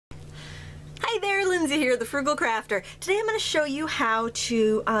Lindsay here, the Frugal Crafter. Today I'm going to show you how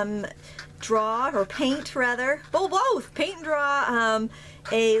to draw, or paint rather, both, paint and draw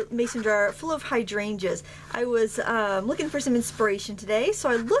a mason jar full of hydrangeas. I was looking for some inspiration today,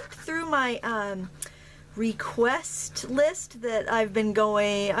 so I looked through my request list that I've been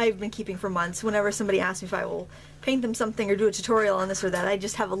keeping for months. Whenever somebody asks me if I will paint them something or do a tutorial on this or that, I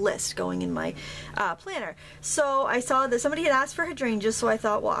just have a list going in my planner. So I saw that somebody had asked for hydrangeas, so I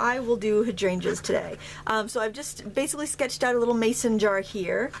thought, well, I will do hydrangeas today. So I've just basically sketched out a little mason jar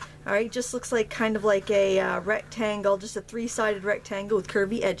here. All right, just looks like kind of like a rectangle, just a three-sided rectangle with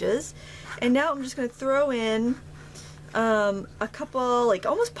curvy edges. And now I'm just going to throw in a couple like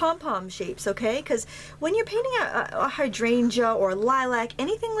almost pom-pom shapes, okay? Because when you're painting a hydrangea or lilac,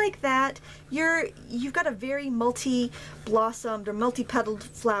 anything like that, you've got a very multi-blossomed or multi-petaled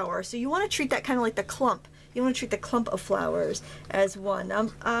flower, so you want to treat that kind of like the clump. You want to treat the clump of flowers as one.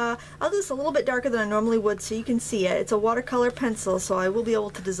 I'll do this a little bit darker than I normally would so you can see it. It's a watercolor pencil, so I will be able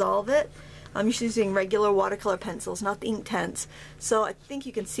to dissolve it. I'm just using regular watercolor pencils, not the Inktense. So I think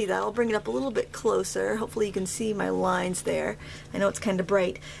you can see that. I'll bring it up a little bit closer. Hopefully you can see my lines there. I know it's kind of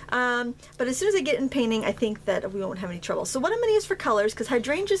bright. But as soon as I get in painting, I think that we won't have any trouble. So what I'm going to use for colors, because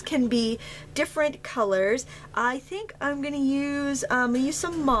hydrangeas can be different colors, I think I'm going to use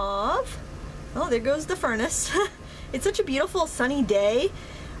some mauve. Oh, there goes the furnace. It's such a beautiful sunny day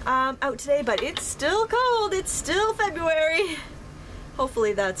out today, but it's still cold. It's still February.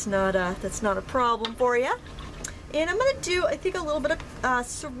 Hopefully that's not a problem for you. And I'm going to do, I think, a little bit of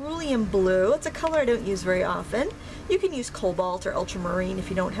cerulean blue. It's a color I don't use very often. You can use cobalt or ultramarine if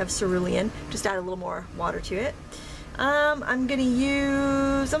you don't have cerulean. Just add a little more water to it. I'm going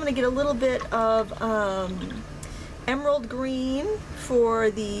to get a little bit of emerald green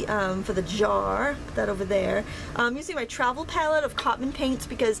for the jar. Put that over there. I'm using my travel palette of Cotman paints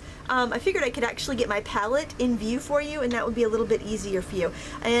because I figured I could actually get my palette in view for you, and that would be a little bit easier for you.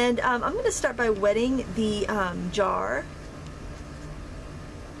 And I'm going to start by wetting the jar.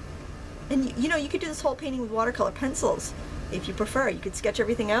 And you know, you could do this whole painting with watercolor pencils if you prefer. You could sketch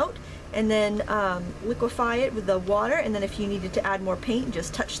everything out and then liquefy it with the water, and then if you needed to add more paint,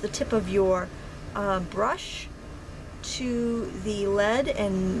 just touch the tip of your brush to the lead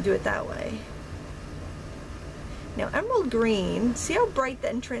and do it that way. Now emerald green, see how bright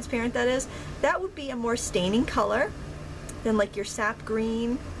and transparent that is? That would be a more staining color than like your sap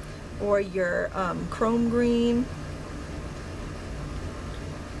green or your chrome green.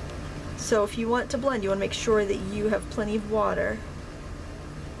 So if you want to blend, you want to make sure that you have plenty of water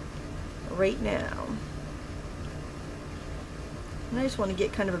right now. And I just want to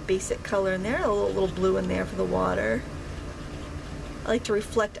get kind of a basic color in there, a little blue in there for the water. I like to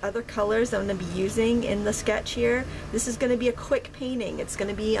reflect other colors I'm going to be using in the sketch here. This is going to be a quick painting. It's going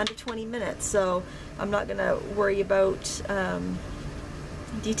to be under 20 minutes, so I'm not going to worry about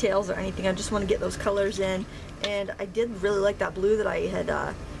details or anything. I just want to get those colors in. And I did really like that blue that I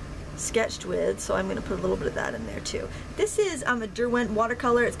had sketched with, so I'm going to put a little bit of that in there too. This is a Derwent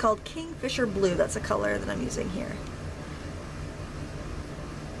watercolor. It's called Kingfisher Blue. That's a color that I'm using here.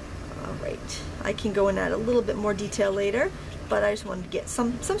 Alright, I can go and add a little bit more detail later, but I just wanted to get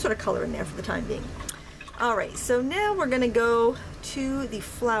some sort of color in there for the time being. Alright, so now we're going to go to the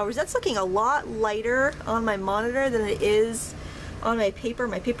flowers. That's looking a lot lighter on my monitor than it is on my paper.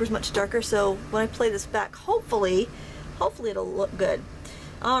 My paper's much darker, so when I play this back, hopefully it'll look good.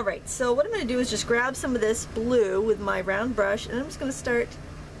 Alright, so what I'm going to do is just grab some of this blue with my round brush, and I'm just going to start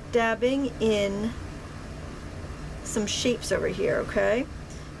dabbing in some shapes over here, okay?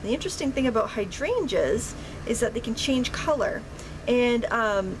 The interesting thing about hydrangeas is that they can change color, and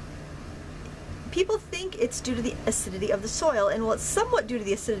people think it's due to the acidity of the soil, and well, it's somewhat due to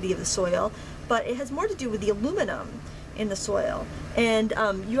the acidity of the soil, but it has more to do with the aluminum in the soil, and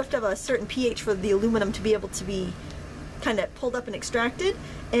you have to have a certain pH for the aluminum to be able to be kind of pulled up and extracted,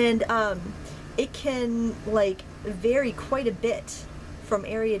 and it can like vary quite a bit from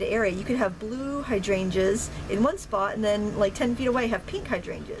area to area. You could have blue hydrangeas in one spot and then like 10 feet away have pink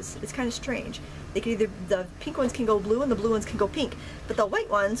hydrangeas. It's kind of strange. They can either, the pink ones can go blue and the blue ones can go pink, but the white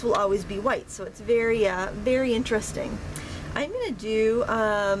ones will always be white, so it's very very interesting. I'm going to do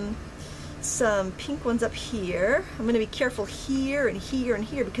some pink ones up here. I'm going to be careful here and here and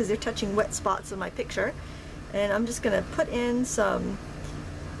here because they're touching wet spots in my picture, and I'm just going to put in some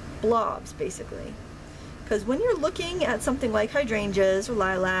blobs basically. Because when you're looking at something like hydrangeas or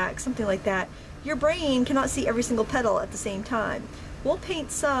lilac, something like that, your brain cannot see every single petal at the same time. We'll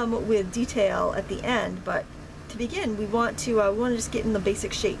paint some with detail at the end, but to begin, we want to just get in the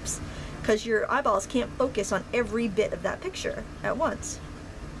basic shapes, because your eyeballs can't focus on every bit of that picture at once.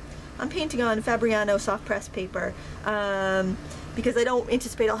 I'm painting on Fabriano soft press paper because I don't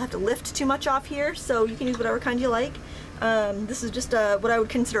anticipate I'll have to lift too much off here, so you can use whatever kind you like. This is just what I would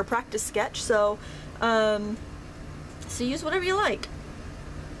consider a practice sketch, so so use whatever you like.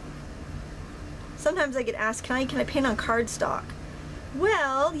 Sometimes I get asked, can I paint on cardstock?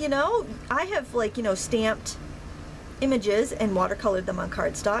 Well, you know, I have, like, you know, stamped images and watercolored them on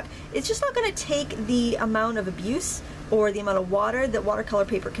cardstock. It's just not going to take the amount of abuse or the amount of water that watercolor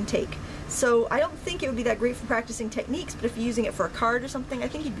paper can take. So I don't think it would be that great for practicing techniques, but if you're using it for a card or something, I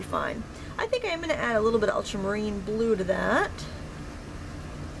think you'd be fine. I think I am going to add a little bit of ultramarine blue to that.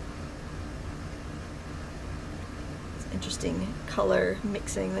 It's interesting color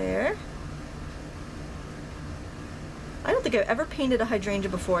mixing there. I don't think I've ever painted a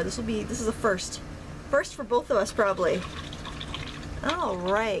hydrangea before. This is a first. First for both of us, probably. All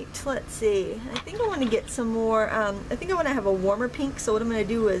right, let's see. I think I want to get some more, I think I want to have a warmer pink, so what I'm going to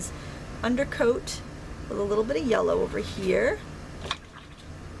do is undercoat with a little bit of yellow over here.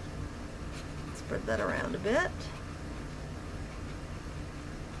 Spread that around a bit.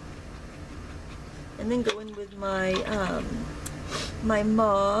 And then go in with my, my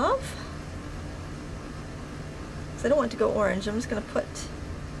mauve. I don't want it to go orange. I'm just going to put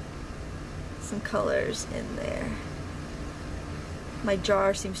some colors in there. My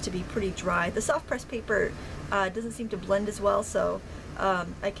jar seems to be pretty dry. The soft press paper doesn't seem to blend as well, so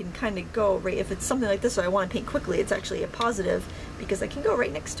I can kind of go right, if it's something like this where I want to paint quickly, it's actually a positive because I can go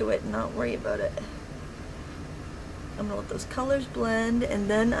right next to it and not worry about it. I'm going to let those colors blend, and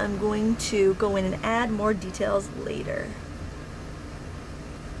then I'm going to go in and add more details later.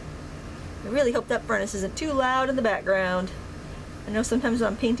 I really hope that furnace isn't too loud in the background. I know sometimes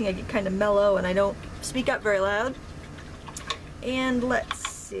when I'm painting I get kind of mellow and I don't speak up very loud. And let's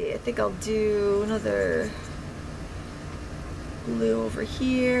see, I think I'll do another blue over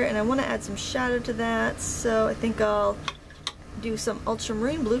here, and I want to add some shadow to that, so I think I'll do some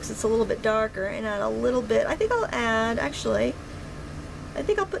ultramarine blue because it's a little bit darker, and add a little bit, I think I'll add, actually, I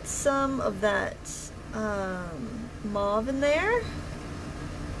think I'll put some of that mauve in there.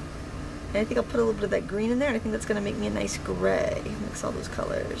 And I think I'll put a little bit of that green in there, and I think that's going to make me a nice gray. Mix all those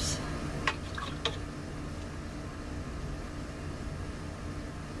colors.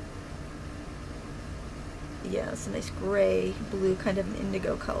 Yeah, it's a nice gray, blue, kind of an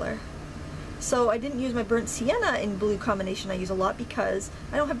indigo color. So I didn't use my burnt sienna in blue combination I use a lot because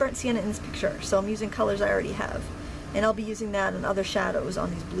I don't have burnt sienna in this picture, so I'm using colors I already have. And I'll be using that and other shadows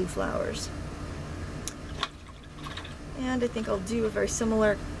on these blue flowers. And I think I'll do a very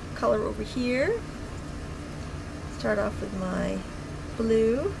similar color over here. Start off with my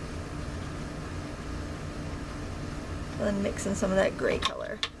blue, and then mix in some of that gray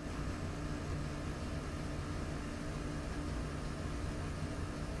color.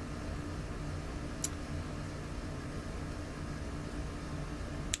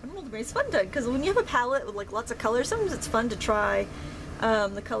 It's fun to, because when you have a palette with like lots of colors, sometimes it's fun to try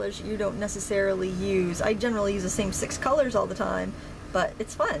the colors you don't necessarily use. I generally use the same 6 colors all the time, but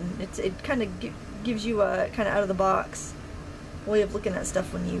it's fun. It kind of gives you a kind of out of the box way of looking at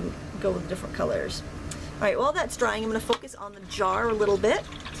stuff when you go with different colors. Alright, while that's drying, I'm going to focus on the jar a little bit,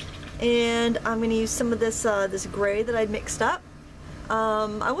 and I'm going to use some of this this gray that I mixed up.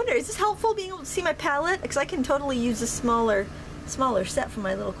 I wonder, is this helpful being able to see my palette? Because I can totally use a smaller set for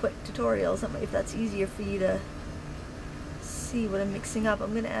my little quick tutorials, if that's easier for you to see what I'm mixing up.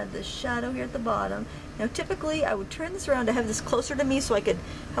 I'm going to add this shadow here at the bottom. Now typically I would turn this around to have this closer to me so I could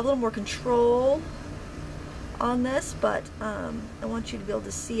have a little more control on this, but I want you to be able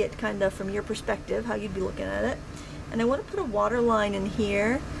to see it kind of from your perspective, how you'd be looking at it. And I want to put a water line in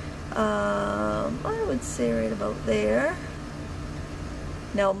here, I would say right about there.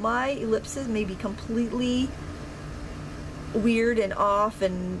 Now my ellipses may be completely weird and off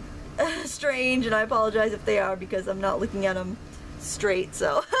and strange, and I apologize if they are because I'm not looking at them straight,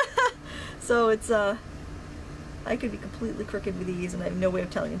 so so it's I could be completely crooked with these and I have no way of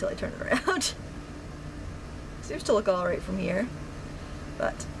telling until I turn it around. Seems to look alright from here,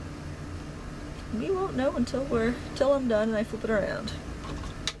 but we won't know until I'm done and I flip it around.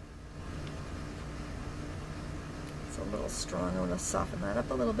 It's a little strong. I want to soften that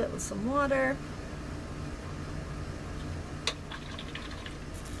up a little bit with some water.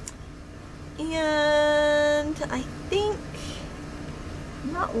 And I think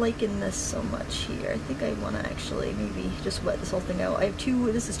I'm not liking this so much here. I think I want to actually maybe just wet this whole thing out.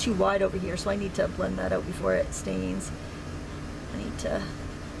 This is too wide over here, so I need to blend that out before it stains.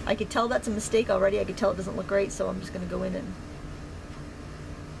 I could tell that's a mistake already. I could tell it doesn't look right, so I'm just going to go in and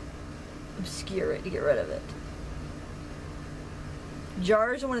obscure it to get rid of it.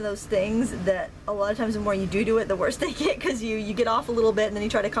 Jars are one of those things that a lot of times the more you do it, the worse they get, because you get off a little bit and then you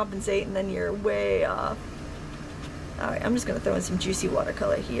try to compensate and then you're way off. Alright, I'm just going to throw in some juicy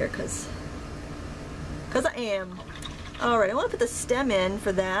watercolor here because I am. Alright, I want to put the stem in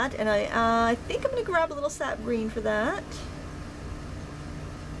for that, and I think I'm going to grab a little sap green for that.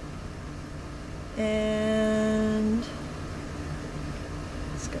 And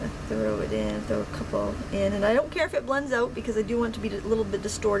just going to throw it in, throw a couple in, and I don't care if it blends out because I do want it to be a little bit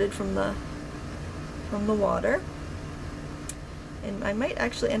distorted from the water. And I might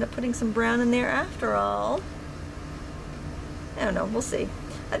actually end up putting some brown in there after all. I don't know, we'll see.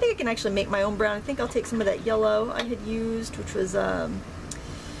 I think I can actually make my own brown. I think I'll take some of that yellow I had used, which was a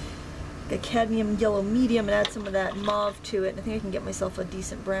cadmium yellow medium, and add some of that mauve to it. And I think I can get myself a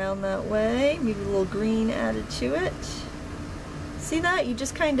decent brown that way. Maybe a little green added to it. See that? You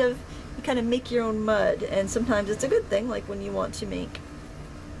just kind of make your own mud, and sometimes it's a good thing, like when you want to make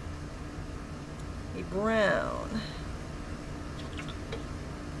a brown.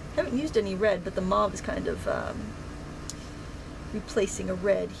 I haven't used any red, but the mauve is kind of replacing a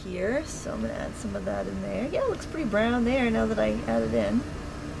red here, so I'm going to add some of that in there. Yeah, it looks pretty brown there now that I add it in.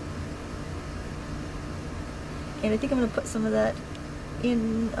 And I think I'm going to put some of that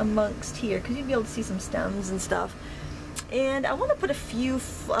in amongst here because you'd be able to see some stems and stuff. And I want to put a few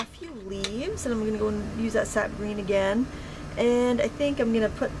leaves, and I'm going to go and use that sap green again. And I think I'm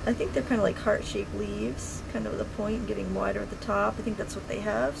going to put, I think they're kind of like heart-shaped leaves, kind of with a point getting wider at the top. I think that's what they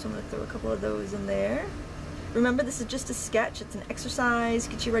have, so I'm going to throw a couple of those in there. Remember, this is just a sketch. It's an exercise,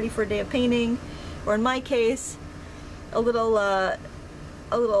 get you ready for a day of painting, or in my case, a little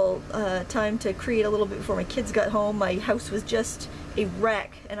time to create a little bit before my kids got home. My house was just a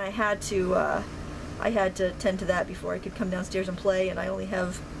wreck, and I had to tend to that before I could come downstairs and play. And I only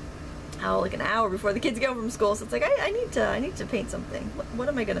have like an hour before the kids go from school, so it's like I need to paint something. What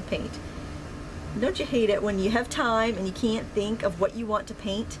am I gonna paint? Don't you hate it when you have time and you can't think of what you want to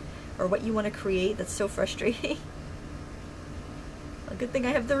paint or what you want to create? That's so frustrating. A good thing I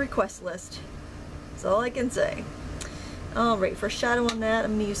have the request list. That's all I can say. Alright, for a shadow on that,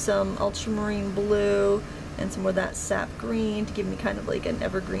 I'm going to use some ultramarine blue and some more of that sap green to give me kind of like an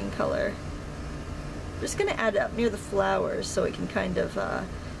evergreen color. I'm just going to add it up near the flowers so it can kind of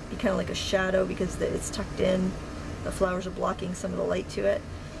be kind of like a shadow because it's tucked in. The flowers are blocking some of the light to it.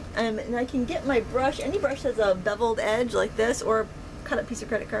 And I can get my brush. Any brush has a beveled edge like this, or cut up piece of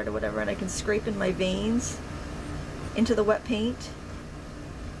credit card or whatever, and I can scrape in my veins into the wet paint.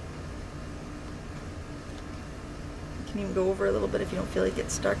 You can even go over a little bit if you don't feel like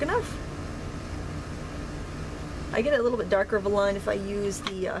it's dark enough. I get a little bit darker of a line if I use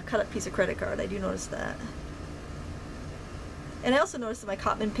the cut up piece of credit card. I do notice that. And I also notice that my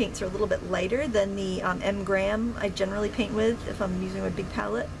Cotman paints are a little bit lighter than the M Gram I generally paint with if I'm using my big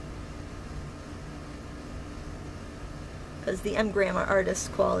palette. Because the M Gram are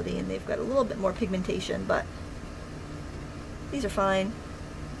artist quality and they've got a little bit more pigmentation, but these are fine.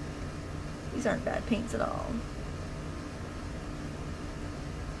 These aren't bad paints at all.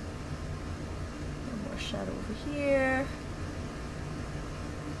 One more shadow over here.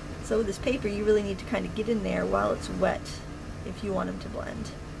 So with this paper, you really need to kind of get in there while it's wet if you want them to blend.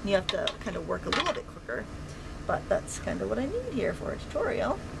 And you have to kind of work a little bit quicker, but that's kind of what I need here for a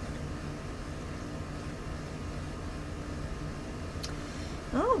tutorial.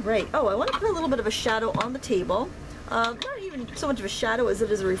 Alright, oh, I want to put a little bit of a shadow on the table. Not even so much of a shadow as it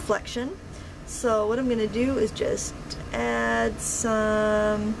is a reflection. So what I'm going to do is just add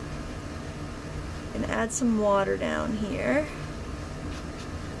some water down here.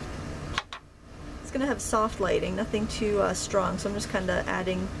 It's going to have soft lighting, nothing too strong, so I'm just kind of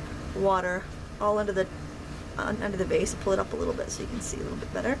adding water all under the base. I'll pull it up a little bit so you can see a little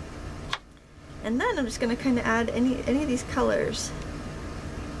bit better. And then I'm just going to kind of add any of these colors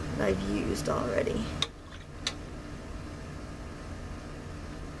that I've used already.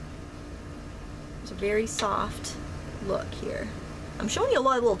 It's a very soft look here. I'm showing you a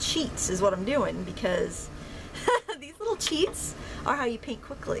lot of little cheats is what I'm doing, because these little cheats are how you paint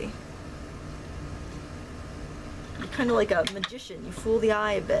quickly. You're kind of like a magician. You fool the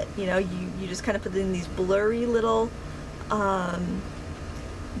eye a bit, you know. You just kind of put in these blurry little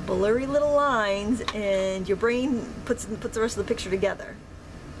lines, and your brain puts the rest of the picture together.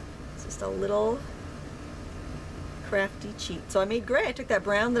 It's just a little crafty cheat. So I made gray. I took that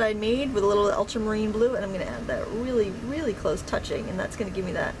brown that I made with a little ultramarine blue, and I'm going to add that really close touching, and that's going to give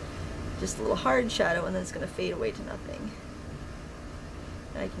me that just a little hard shadow, and then it's going to fade away to nothing.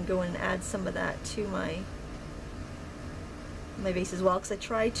 And I can go in and add some of that to my base as well, because I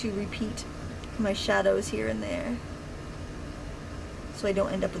try to repeat my shadows here and there. so I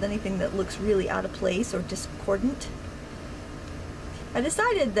don't end up with anything that looks really out of place or discordant. I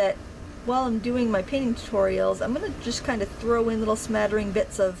decided that while I'm doing my painting tutorials, I'm going to just kind of throw in little smattering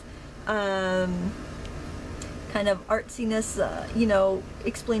bits of kind of artsiness, you know,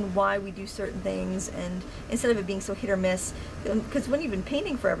 explain why we do certain things, and instead of it being so hit or miss, because when you've been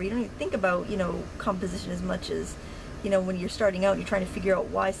painting forever, you don't even think about, you know, composition as much as, you know, when you're starting out, you're trying to figure out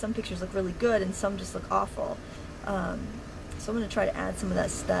why some pictures look really good and some just look awful. So I'm going to try to add some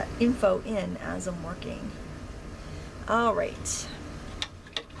of that info in as I'm working. All right.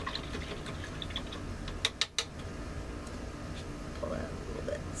 Pull that a little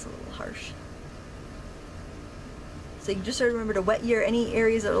bit. It's a little harsh. So you just sort of remember to wet any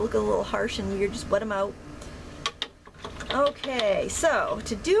areas that look a little harsh, and you just wet them out. Okay, so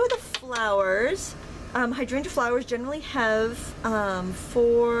to do the flowers, hydrangea flowers generally have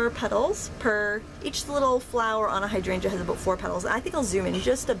 4 petals per, each little flower on a hydrangea has about 4 petals. I think I'll zoom in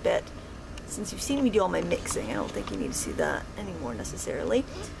just a bit, since you've seen me do all my mixing. I don't think you need to see that anymore necessarily.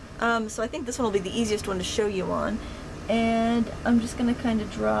 So I think this one will be the easiest one to show you on. And I'm just going to kind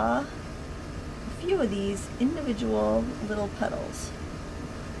of draw a few of these individual little petals.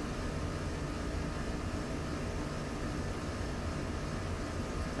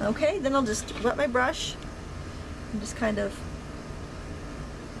 Okay, then I'll just wet my brush and just kind of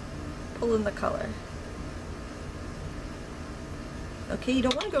pull in the color. Okay, you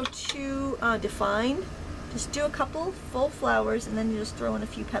don't want to go too defined. Just do a couple full flowers, and then you just throw in a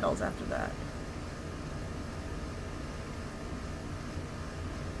few petals after that.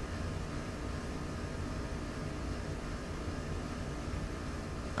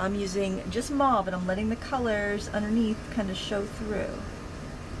 I'm using just mauve, and I'm letting the colors underneath kind of show through.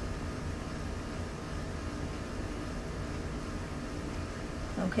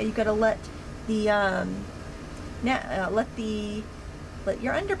 Okay, you got to let the let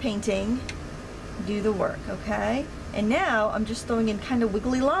your underpainting do the work. Okay, and now I'm just throwing in kind of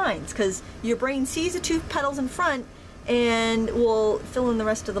wiggly lines, because your brain sees the 2 petals in front and will fill in the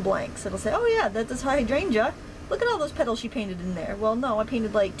rest of the blanks. It'll say, oh yeah, that's hydrangea. Look at all those petals she painted in there. Well, no, I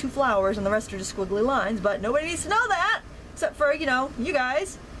painted like 2 flowers and the rest are just squiggly lines, but nobody needs to know that, except for, you know, you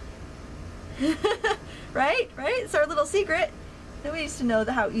guys. Right? It's our little secret. Nobody needs to know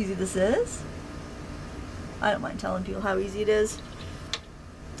how easy this is. I don't mind telling people how easy it is.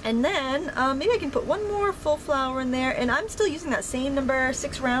 And then maybe I can put one more full flower in there, and I'm still using that same number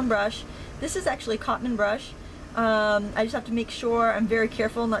 6 round brush. This is actually a Cotman brush. I just have to make sure I'm very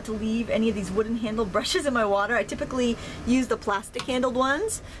careful not to leave any of these wooden handled brushes in my water. I typically use the plastic handled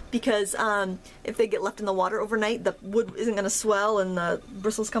ones, because if they get left in the water overnight, the wood isn't going to swell and the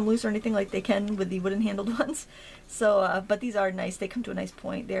bristles come loose or anything like they can with the wooden handled ones. So, but these are nice. They come to a nice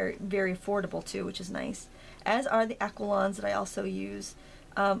point. They're very affordable too, which is nice. As are the aquilons that I also use.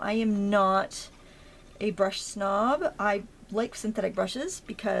 I am not a brush snob. I like synthetic brushes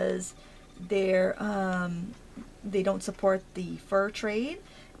because they're they don't support the fur trade,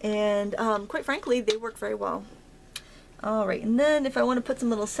 and quite frankly, they work very well. Alright, and then if I want to put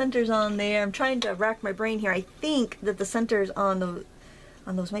some little centers on there, I'm trying to rack my brain here. I think that the centers on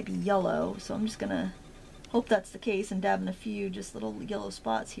those might be yellow, so I'm just gonna hope that's the case and dab in a few just little yellow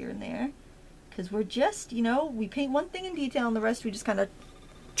spots here and there, because we're just, you know, we paint one thing in detail and the rest we just kind of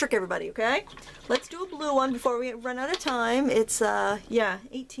trick everybody. Okay, let's do a blue one before we run out of time. It's yeah,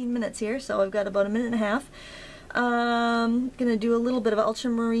 18 minutes here, so I've got about a minute and a half. Gonna do a little bit of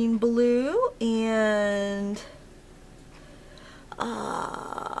ultramarine blue and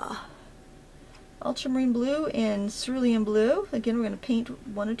ultramarine blue and cerulean blue. Again, we're gonna paint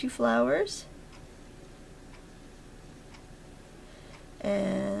 1 or 2 flowers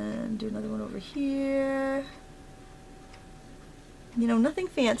and do another one over here. You know, nothing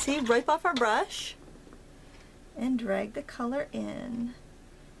fancy. Wipe off our brush and drag the color in.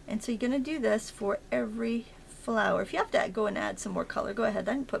 And so you're going to do this for every flower. If you have to go and add some more color, go ahead.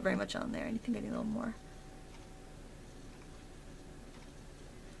 I didn't put very much on there. I think I need a little more.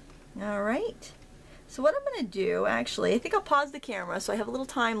 Alright. So what I'm going to do, actually, I think I'll pause the camera so I have a little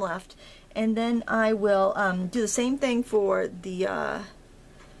time left. And then I will do the same thing for the,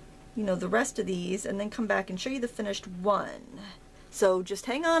 you know, the rest of these, and then come back and show you the finished one. So just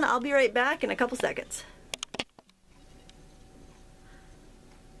hang on, I'll be right back in a couple seconds.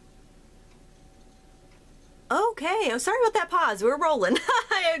 Okay, I'm sorry about that pause. We're rolling.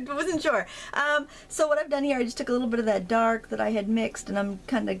 I wasn't sure. So what I've done here, I just took a little bit of that dark that I had mixed, and I'm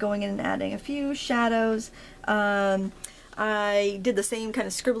kind of going in and adding a few shadows. I did the same kind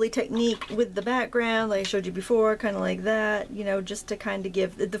of scribbly technique with the background like I showed you before, kind of like that, you know, just to kind of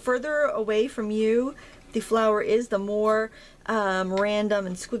give, the further away from you the flower is, the more random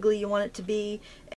and squiggly you want it to be.